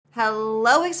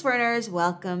Hello, Explorers.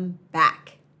 Welcome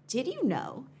back. Did you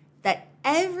know that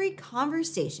every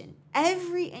conversation,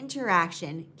 every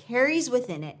interaction carries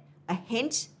within it a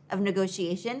hint of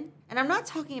negotiation? And I'm not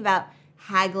talking about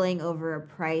haggling over a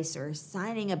price or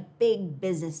signing a big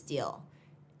business deal.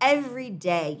 Every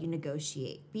day you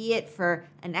negotiate, be it for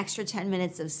an extra 10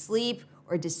 minutes of sleep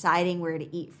or deciding where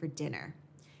to eat for dinner.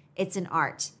 It's an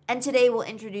art. And today we'll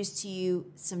introduce to you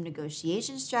some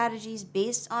negotiation strategies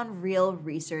based on real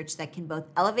research that can both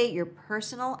elevate your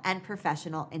personal and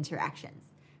professional interactions.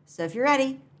 So if you're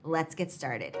ready, let's get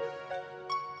started.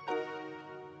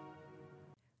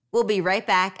 We'll be right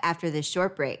back after this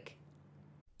short break.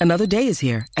 Another day is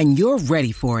here, and you're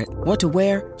ready for it. What to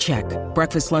wear? Check.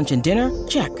 Breakfast, lunch, and dinner?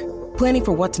 Check. Planning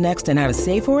for what's next and how to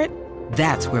save for it?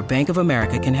 That's where Bank of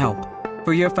America can help.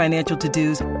 For your financial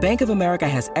to-dos, Bank of America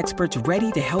has experts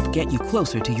ready to help get you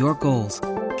closer to your goals.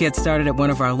 Get started at one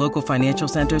of our local financial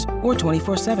centers or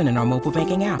 24/7 in our mobile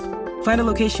banking app. Find a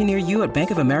location near you at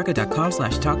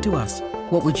bankofamerica.com/talktous.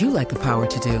 What would you like the power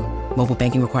to do? Mobile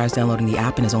banking requires downloading the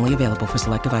app and is only available for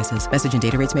select devices. Message and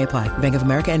data rates may apply. Bank of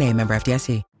America N.A., member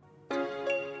FDIC.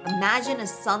 Imagine a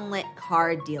sunlit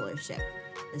car dealership,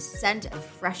 the scent of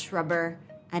fresh rubber,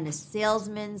 and a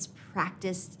salesman's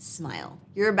practiced smile.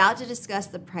 You're about to discuss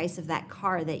the price of that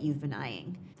car that you've been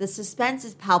eyeing. The suspense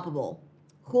is palpable.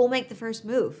 Who'll make the first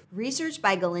move? Research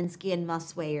by Galinsky and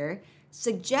Muswayer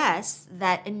suggests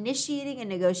that initiating a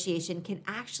negotiation can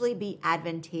actually be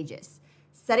advantageous,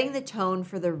 setting the tone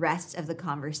for the rest of the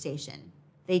conversation.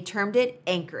 They termed it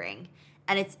anchoring,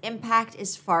 and its impact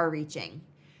is far-reaching.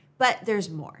 But there's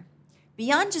more.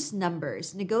 Beyond just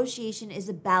numbers, negotiation is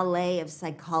a ballet of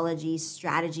psychology,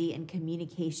 strategy, and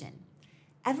communication.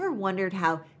 Ever wondered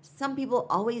how some people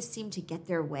always seem to get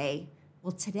their way?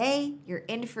 Well, today you're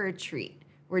in for a treat.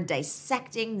 We're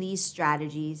dissecting these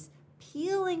strategies,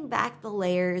 peeling back the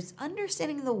layers,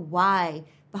 understanding the why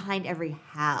behind every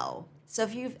how. So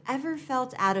if you've ever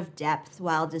felt out of depth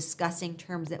while discussing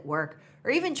terms at work, or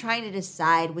even trying to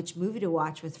decide which movie to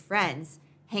watch with friends,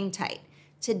 hang tight.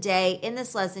 Today, in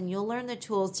this lesson, you'll learn the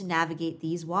tools to navigate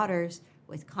these waters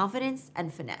with confidence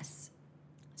and finesse.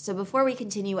 So before we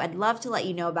continue, I'd love to let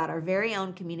you know about our very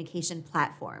own communication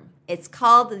platform. It's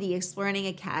called the Exploring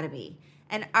Academy,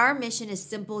 and our mission is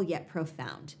simple yet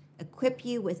profound. Equip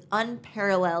you with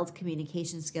unparalleled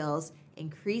communication skills,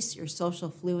 increase your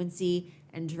social fluency,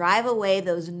 and drive away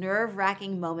those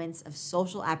nerve-wracking moments of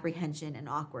social apprehension and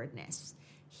awkwardness.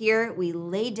 Here, we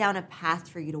lay down a path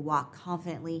for you to walk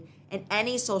confidently in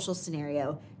any social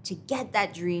scenario to get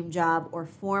that dream job or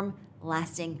form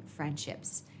lasting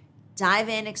friendships. Dive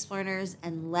in, Explorers,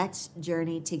 and let's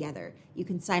journey together. You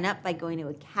can sign up by going to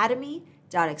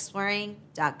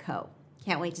academy.exploring.co.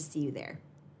 Can't wait to see you there.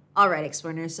 All right,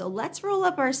 Explorers, so let's roll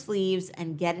up our sleeves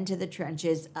and get into the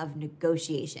trenches of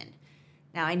negotiation.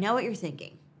 Now, I know what you're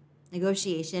thinking.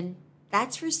 Negotiation,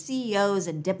 that's for CEOs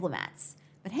and diplomats.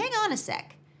 But hang on a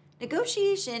sec.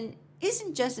 Negotiation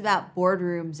isn't just about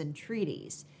boardrooms and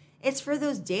treaties. It's for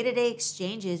those day-to-day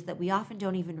exchanges that we often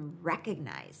don't even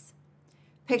recognize.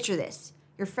 Picture this.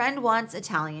 Your friend wants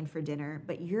Italian for dinner,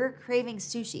 but you're craving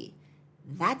sushi.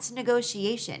 That's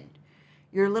negotiation.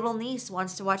 Your little niece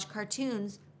wants to watch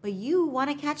cartoons, but you want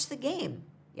to catch the game.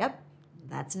 Yep,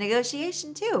 that's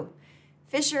negotiation too.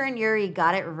 Fisher and Urey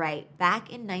got it right back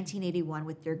in 1981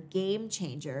 with their game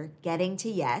changer, Getting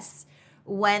to Yes,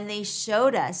 when they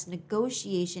showed us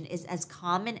negotiation is as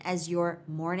common as your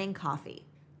morning coffee.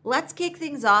 Let's kick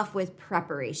things off with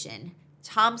preparation.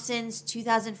 Thompson's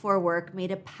 2004 work made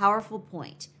a powerful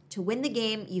point. To win the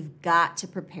game, you've got to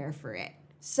prepare for it.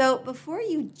 So before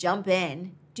you jump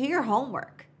in, do your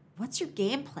homework. What's your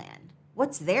game plan?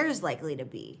 What's theirs likely to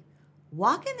be?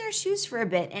 Walk in their shoes for a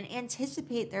bit and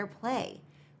anticipate their play.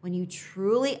 When you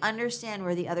truly understand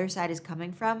where the other side is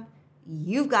coming from,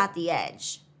 you've got the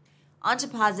edge. On to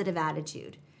positive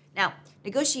attitude. Now,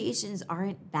 negotiations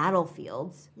aren't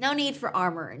battlefields. No need for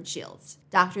armor and shields.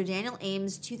 Dr. Daniel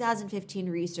Ames' 2015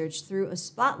 research threw a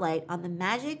spotlight on the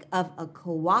magic of a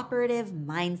cooperative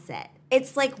mindset.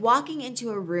 It's like walking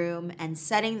into a room and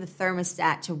setting the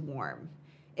thermostat to warm.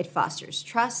 It fosters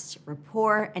trust,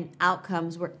 rapport, and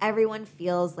outcomes where everyone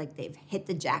feels like they've hit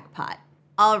the jackpot.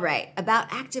 All right,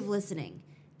 about active listening.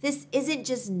 This isn't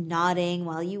just nodding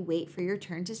while you wait for your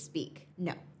turn to speak.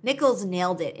 No. Nichols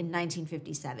nailed it in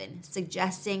 1957,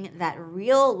 suggesting that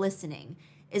real listening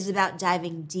is about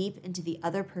diving deep into the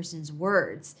other person's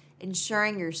words,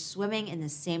 ensuring you're swimming in the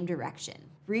same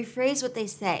direction. Rephrase what they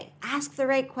say, ask the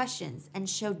right questions, and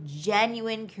show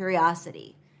genuine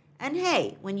curiosity. And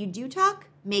hey, when you do talk,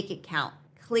 make it count.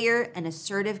 Clear and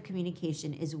assertive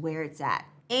communication is where it's at.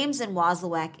 Ames and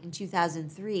Wasilek in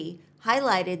 2003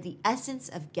 highlighted the essence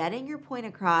of getting your point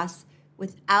across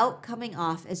without coming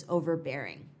off as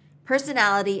overbearing.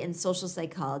 Personality and social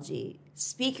psychology: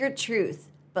 speak your truth,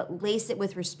 but lace it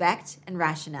with respect and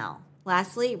rationale.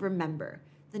 Lastly, remember,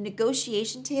 the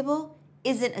negotiation table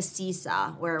isn't a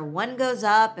seesaw where one goes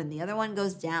up and the other one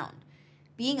goes down.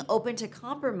 Being open to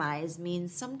compromise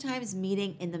means sometimes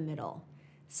meeting in the middle,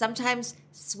 sometimes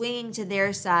swinging to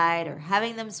their side or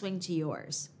having them swing to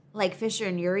yours. Like Fisher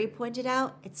and Urey pointed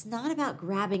out, it's not about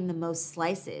grabbing the most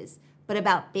slices, but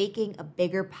about baking a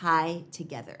bigger pie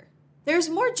together. There's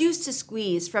more juice to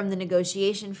squeeze from the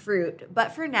negotiation fruit,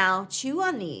 but for now, chew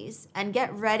on these and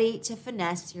get ready to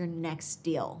finesse your next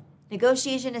deal.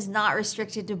 Negotiation is not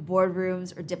restricted to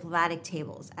boardrooms or diplomatic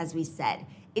tables, as we said.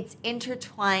 It's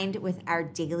intertwined with our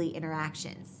daily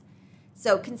interactions.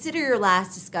 So consider your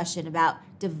last discussion about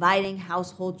dividing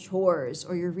household chores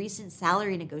or your recent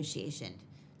salary negotiation.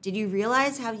 Did you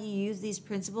realize how you use these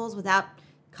principles without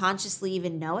consciously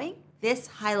even knowing? This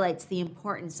highlights the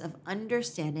importance of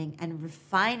understanding and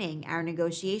refining our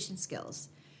negotiation skills.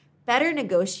 Better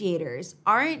negotiators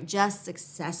aren't just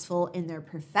successful in their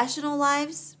professional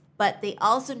lives, but they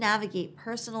also navigate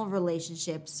personal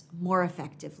relationships more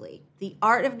effectively. The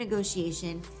art of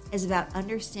negotiation is about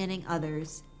understanding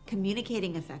others,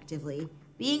 communicating effectively,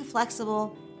 being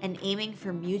flexible, and aiming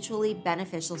for mutually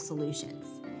beneficial solutions.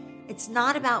 It's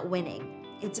not about winning.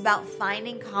 It's about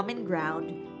finding common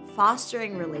ground,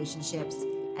 fostering relationships,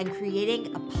 and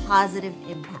creating a positive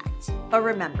impact. But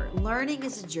remember, learning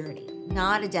is a journey,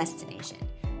 not a destination.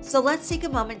 So let's take a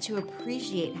moment to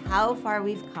appreciate how far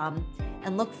we've come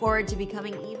and look forward to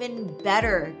becoming even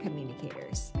better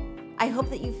communicators. I hope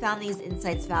that you found these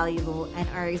insights valuable and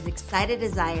are as excited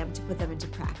as I am to put them into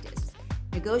practice.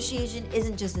 Negotiation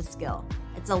isn't just a skill,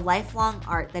 it's a lifelong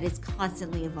art that is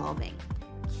constantly evolving.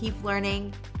 Keep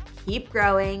learning, keep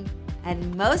growing,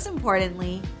 and most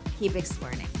importantly, keep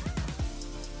exploring.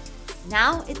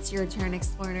 Now it's your turn,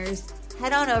 Explorers.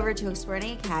 Head on over to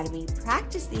Exploring Academy,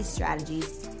 practice these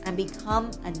strategies, and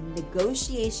become a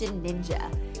negotiation ninja.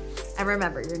 And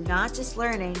remember, you're not just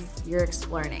learning, you're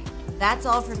exploring. That's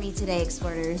all for me today,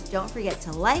 Explorers. Don't forget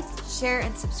to like, share,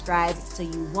 and subscribe so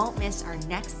you won't miss our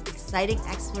next exciting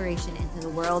exploration into the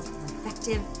world of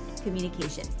effective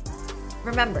communication.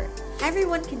 Remember,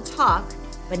 everyone can talk,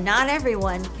 but not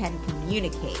everyone can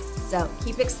communicate. So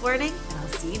keep exploring, and I'll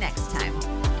see you next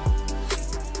time.